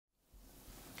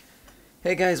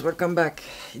Hey guys, welcome back.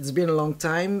 It's been a long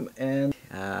time, and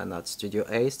not Studio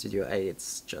A. Studio A,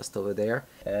 it's just over there.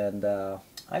 And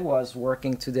I was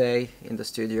working today in the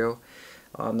studio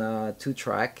on a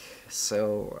 2-track,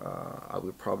 so I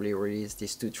will probably release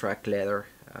this 2-track later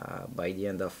by the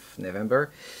end of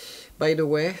November. By the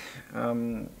way,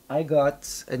 I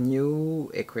got a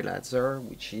new equalizer,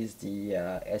 which is the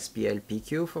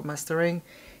SPL-PQ for mastering,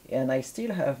 and I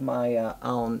still have my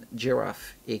own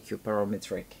Gyraf EQ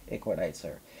parametric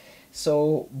equalizer.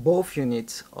 So both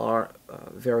units are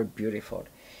very beautiful.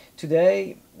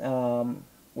 Today,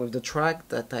 with the track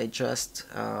that I just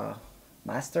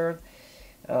mastered,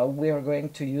 we are going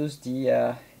to use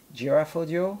the Gyraf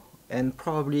audio and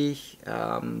probably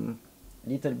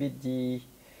little bit the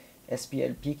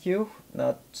SPL-PQ,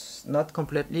 not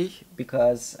completely,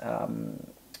 because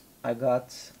I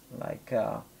got like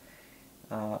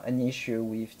an issue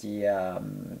with the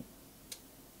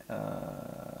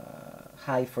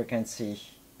high frequency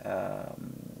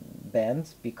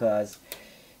band, because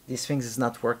this thing is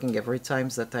not working every time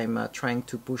that I'm trying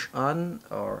to push on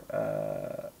or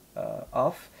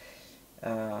off.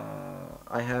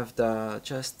 I have the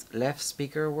just left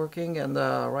speaker working and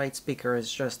the right speaker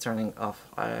is just turning off.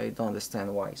 I don't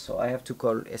understand why, so I have to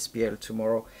call SPL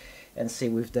tomorrow and see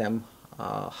with them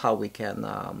how we can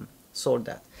solve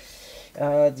that.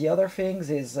 The other things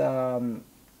is when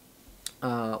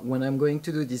I'm going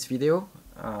to do this video,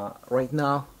 right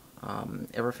now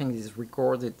everything is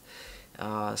recorded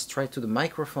straight to the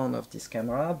microphone of this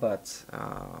camera, but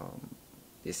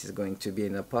this is going to be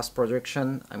in a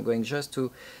post-production. I'm going just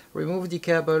to remove the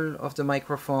cable of the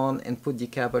microphone and put the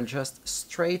cable just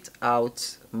straight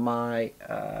out my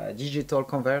digital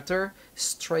converter,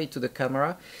 straight to the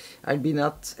camera. I'll be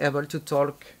not able to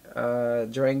talk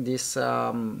during this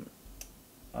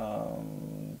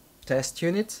test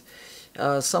unit.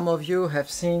 Some of you have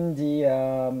seen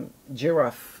the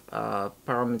Gyraf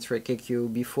parametric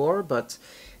EQ before, but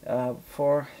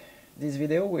for this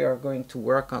video we are going to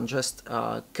work on just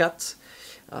cut,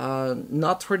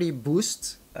 not really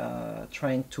boost,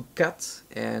 trying to cut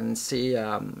and see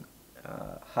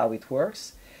how it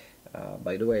works.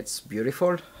 By the way, it's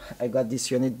beautiful. I got this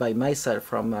unit by myself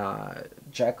from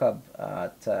Jacob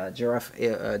at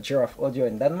Gyraf Audio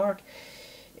in Denmark,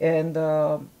 and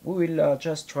we will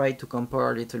just try to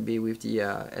compare a little bit with the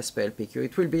SPL-PQ.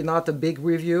 It will be not a big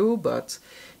review, but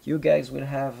you guys will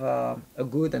have a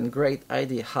good and great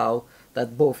idea how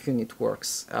that both unit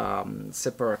works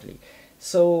separately.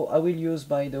 So I will use,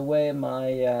 by the way,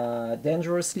 my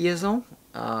dangerous liaison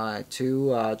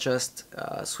to just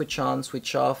switch on,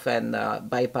 switch off, and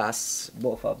bypass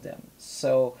both of them.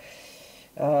 So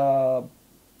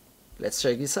let's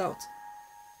check this out.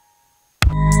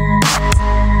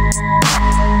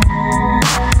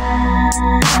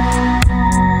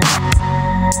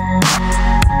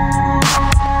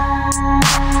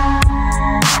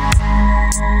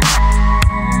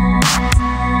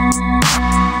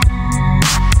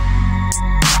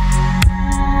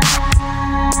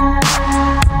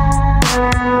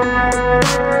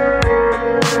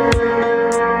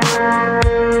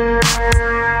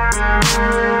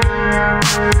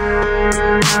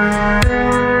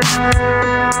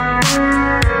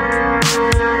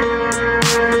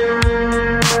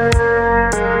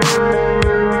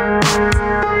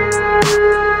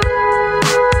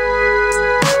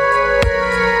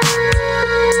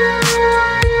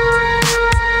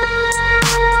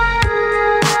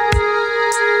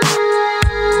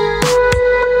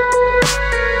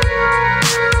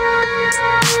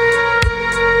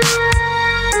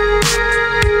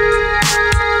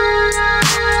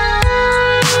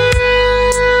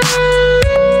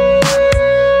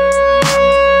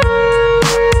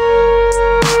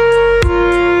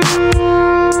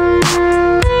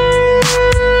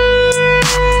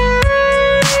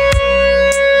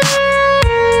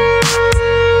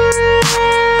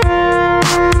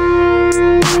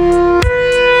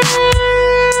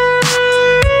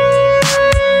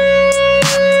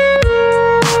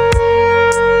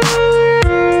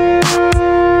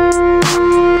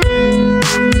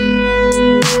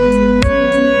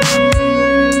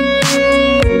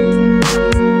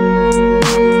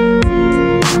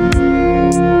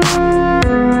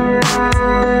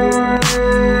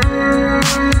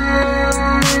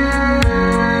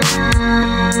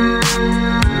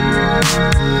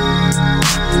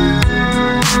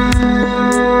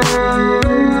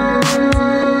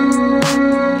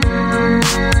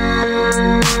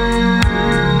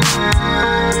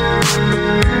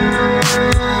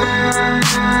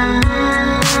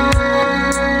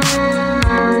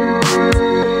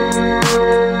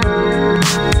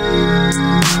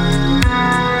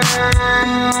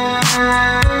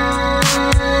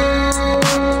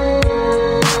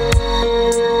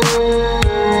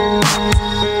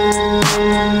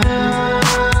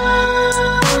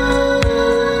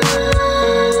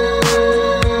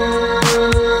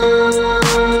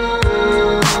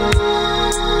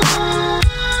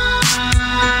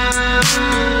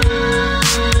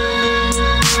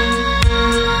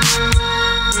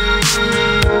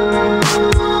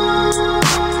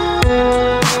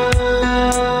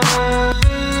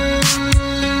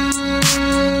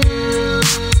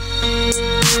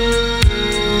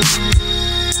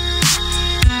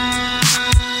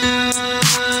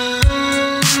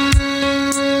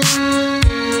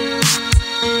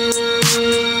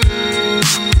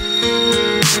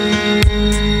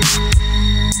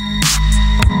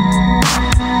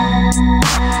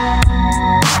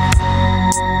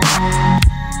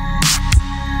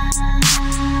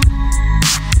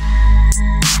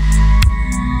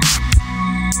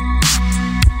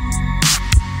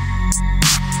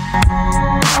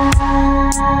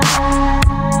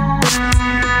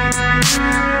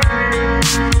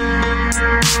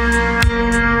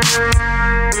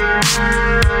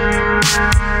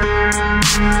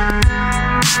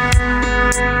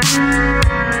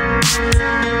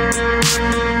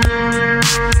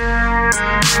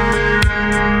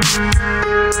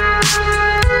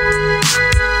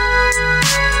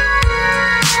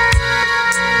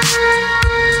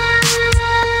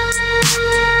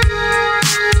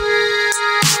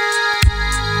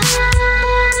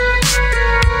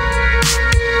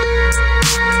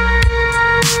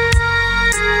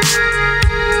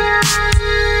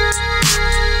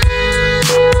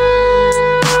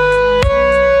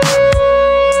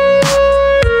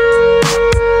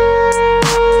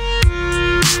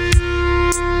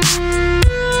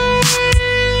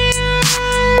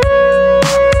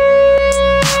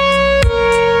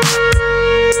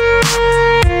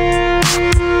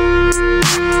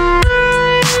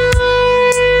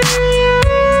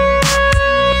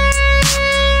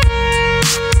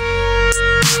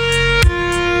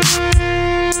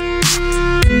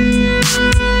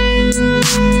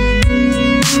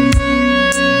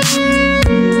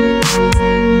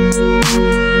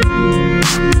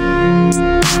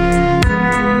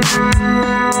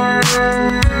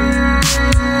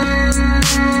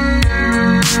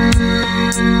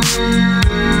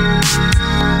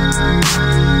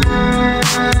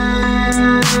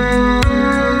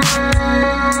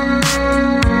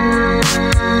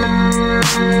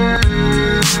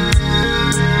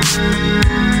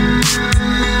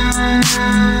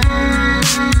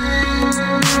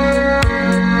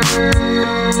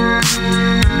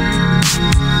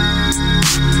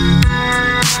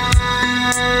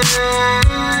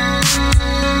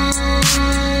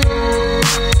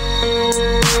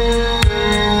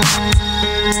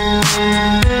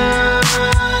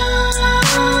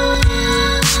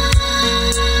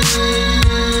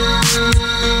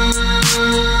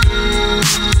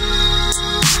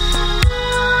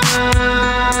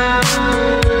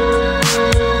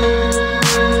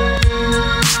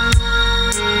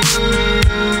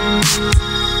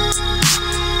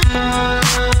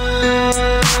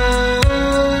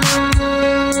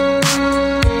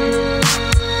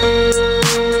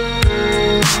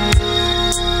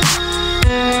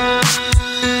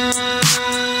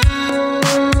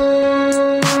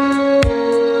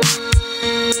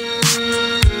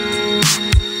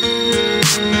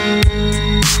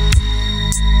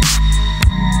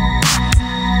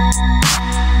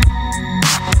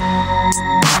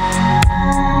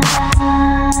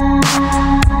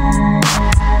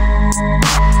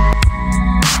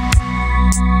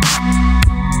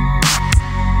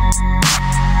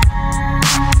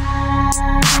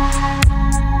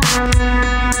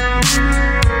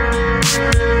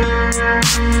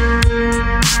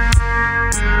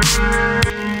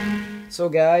 So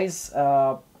guys,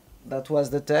 that was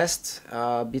the test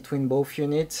between both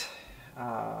units.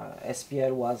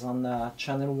 SPL was on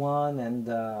channel 1 and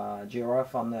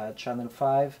Gyraf on channel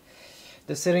 5.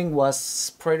 The setting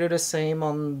was pretty the same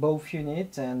on both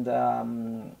units, and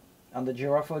on the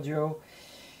Gyraf audio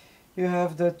you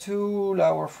have the two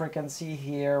lower frequency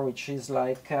here, which is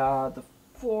like the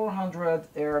 400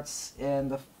 Hz and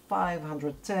the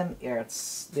 510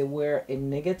 Hz. They were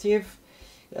in negative.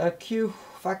 Q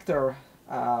factor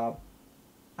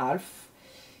half,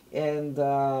 and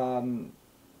the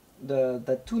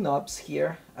two knobs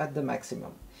here at the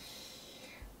maximum.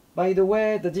 By the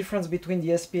way, the difference between the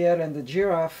SPL and the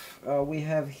Gyraf, we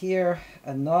have here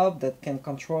a knob that can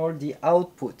control the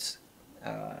output.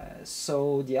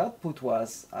 So the output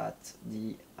was at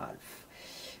the half.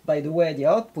 By the way, the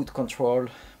output control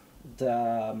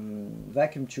the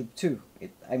vacuum tube too.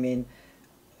 I mean,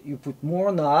 you put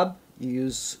more knob, you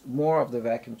use more of the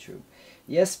vacuum tube.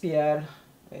 The SPL,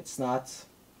 it's not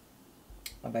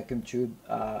a vacuum tube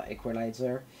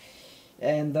equalizer,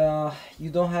 and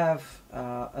you don't have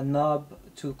a knob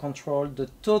to control the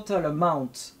total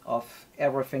amount of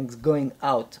everything going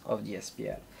out of the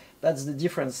SPL. That's the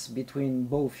difference between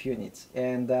both units.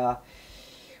 And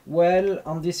well,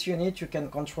 on this unit you can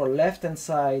control left hand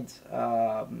side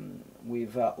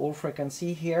with all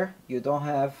frequency here. You don't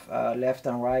have left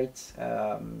and right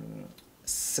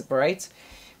separate,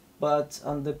 but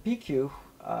on the PQ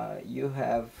you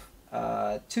have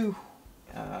two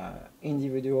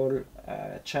individual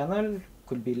channel,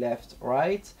 could be left,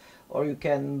 right, or you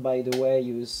can, by the way,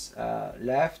 use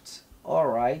left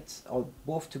or right or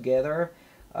both together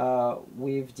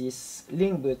with this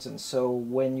link button. So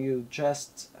when you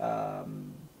just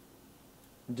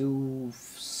do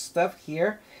stuff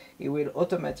here, it will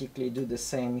automatically do the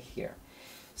same here.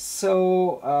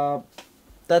 So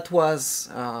that was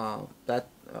a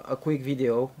quick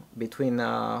video between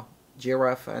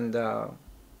Gyraf and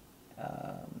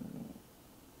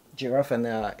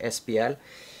SPL.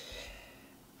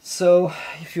 So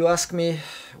if you ask me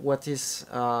what is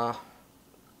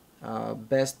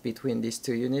best between these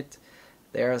two units,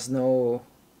 there's no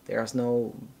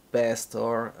best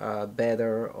or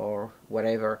better or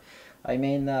whatever. I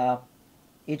mean,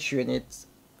 each unit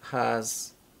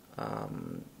has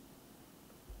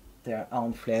their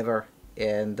own flavor,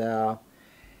 and I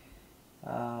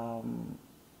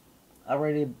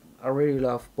really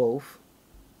love both.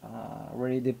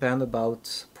 Really depend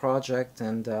about project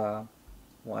and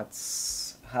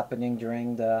what's happening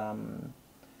during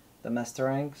the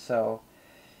mastering. So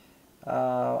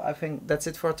I think that's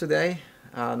it for today.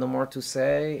 No more to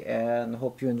say, and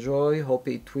hope you enjoy. Hope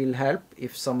it will help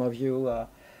if some of you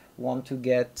want to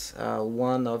get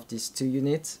one of these two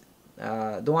units.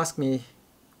 Don't ask me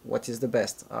what is the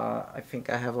best. I think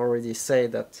I have already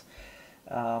said that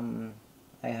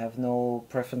I have no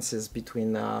preferences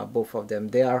between both of them.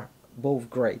 They are both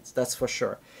great, that's for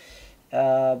sure.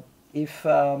 If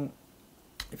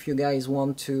you guys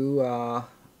want to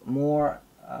more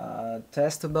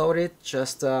test about it,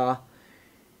 just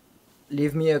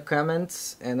leave me a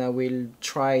comment and I will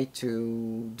try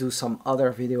to do some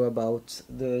other video about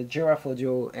the Gyraf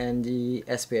audio and the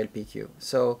SPL PQ.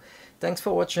 So thanks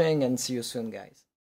for watching and see you soon, guys.